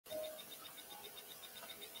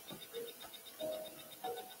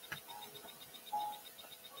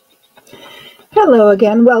Hello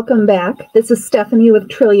again, welcome back. This is Stephanie with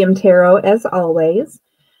Trillium Tarot as always.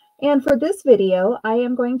 And for this video, I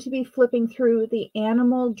am going to be flipping through the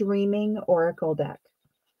Animal Dreaming Oracle deck.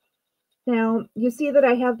 Now, you see that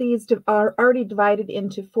I have these are already divided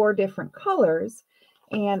into 4 different colors,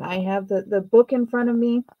 and I have the book in front of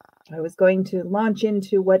me. I was going to launch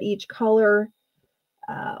into what each color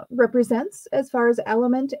represents as far as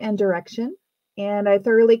element and direction, and I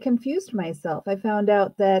thoroughly confused myself. I found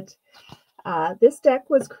out that this deck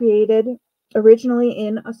was created originally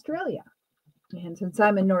in Australia. And since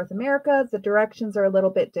I'm in North America, the directions are a little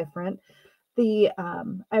bit different.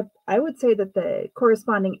 I would say that the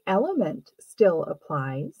corresponding element still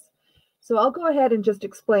applies. So I'll go ahead and just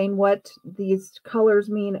explain what these colors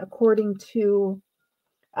mean according to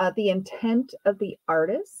the intent of the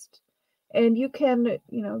artist. And you can,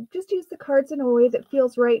 just use the cards in a way that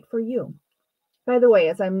feels right for you. By the way,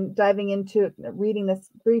 as I'm diving into reading this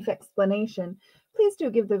brief explanation, please do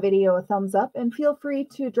give the video a thumbs up and feel free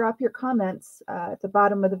to drop your comments at the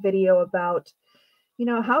bottom of the video about,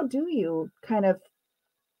 how do you kind of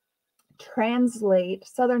translate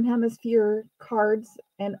Southern Hemisphere cards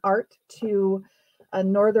and art to a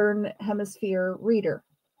Northern Hemisphere reader?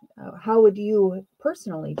 How would you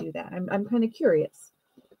personally do that? I'm kind of curious.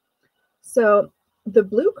 So the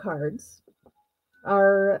blue cards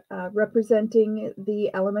are representing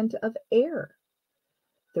the element of air.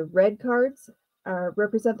 The red cards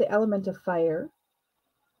represent the element of fire.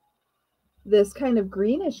 This kind of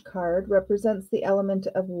greenish card represents the element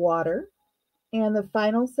of water. And the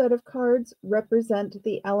final set of cards represent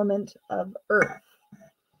the element of earth.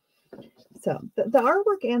 So the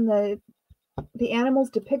artwork and the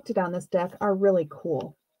animals depicted on this deck are really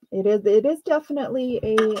cool. It is definitely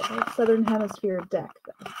a Southern Hemisphere deck,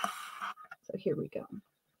 though. So here we go.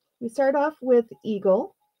 We start off with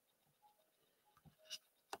eagle.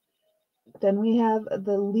 Then we have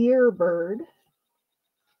the lyre bird,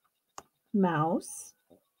 mouse.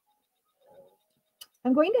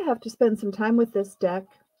 I'm going to have to spend some time with this deck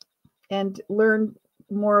and learn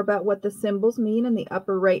more about what the symbols mean in the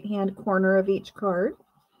upper right-hand corner of each card.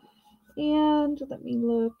 And let me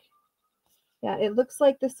look. Yeah, it looks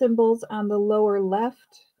like the symbols on the lower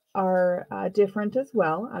left are different as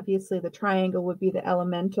well. Obviously, the triangle would be the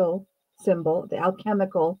elemental symbol, the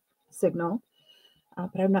alchemical signal,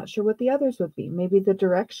 but I'm not sure what the others would be. Maybe the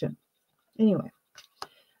direction. Anyway,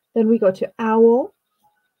 then we go to owl,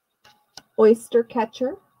 oyster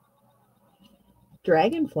catcher,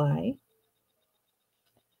 dragonfly,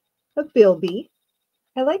 a bilby.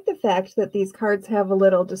 I like the fact that these cards have a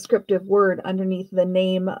little descriptive word underneath the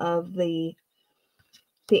name of the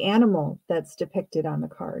animal that's depicted on the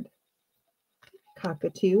card.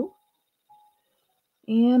 Cockatoo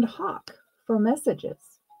and hawk for messages.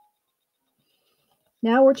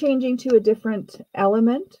 Now we're changing to a different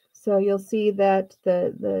element. So you'll see that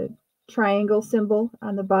the triangle symbol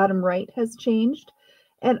on the bottom right has changed.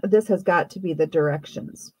 And this has got to be the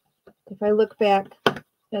directions. If I look back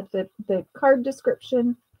at the card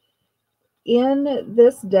description in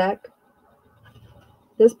this deck,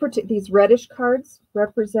 these reddish cards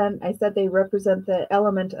represent, I said they represent the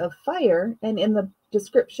element of fire, and in the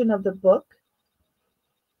description of the book,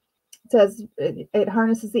 it says it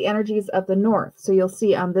harnesses the energies of the north. So you'll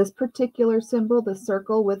see on this particular symbol, the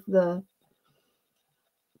circle with the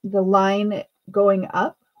line going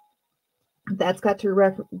up, that's got to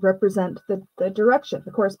represent the direction,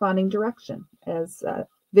 the corresponding direction as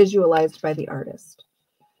visualized by the artist.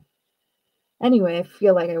 Anyway, I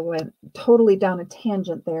feel like I went totally down a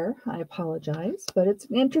tangent there. I apologize, but it's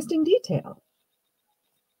an interesting detail.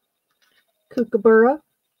 Kookaburra,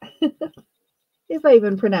 if I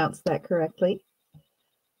even pronounced that correctly.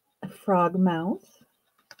 A frog mouth.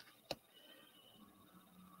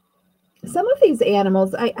 Some of these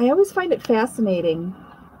animals, I always find it fascinating.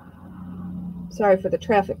 Sorry for the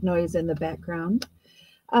traffic noise in the background.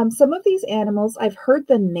 Some of these animals, I've heard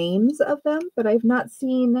the names of them, but I've not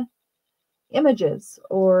seen images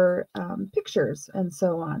or pictures and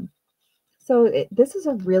so on. So this is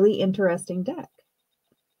a really interesting deck.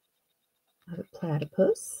 A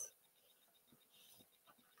platypus,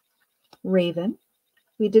 raven.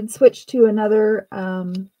 We did switch to another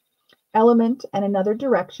element and another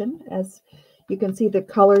direction. As you can see, the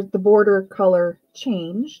color, the border color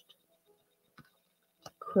changed.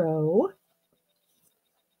 Crow,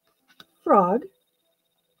 frog.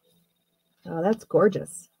 Oh, that's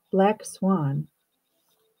gorgeous. Black swan,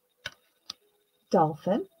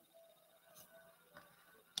 dolphin,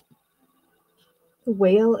 the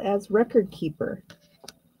whale as record keeper.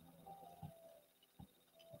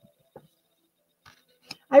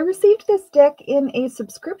 I received this deck in a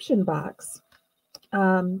subscription box,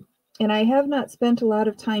 And I have not spent a lot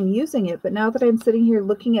of time using it, but now that I'm sitting here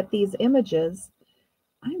looking at these images,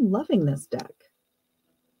 I'm loving this deck.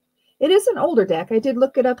 It is an older deck. I did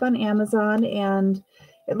look it up on Amazon, and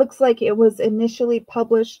it looks like it was initially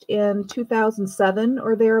published in 2007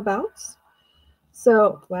 or thereabouts.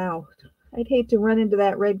 So, wow, I'd hate to run into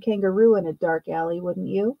that red kangaroo in a dark alley, wouldn't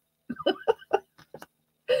you?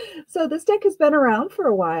 So this deck has been around for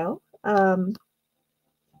a while.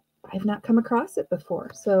 I've not come across it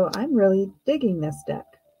before, so I'm really digging this deck.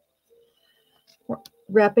 We're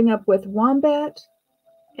wrapping up with Wombat,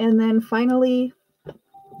 and then finally,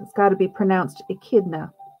 it's got to be pronounced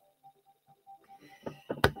Echidna.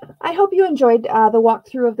 I hope you enjoyed the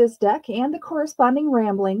walkthrough of this deck and the corresponding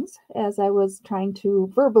ramblings as I was trying to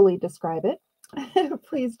verbally describe it.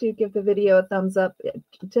 Please do give the video a thumbs up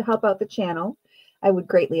to help out the channel. I would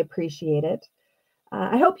greatly appreciate it.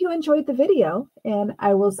 I hope you enjoyed the video, and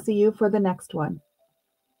I will see you for the next one.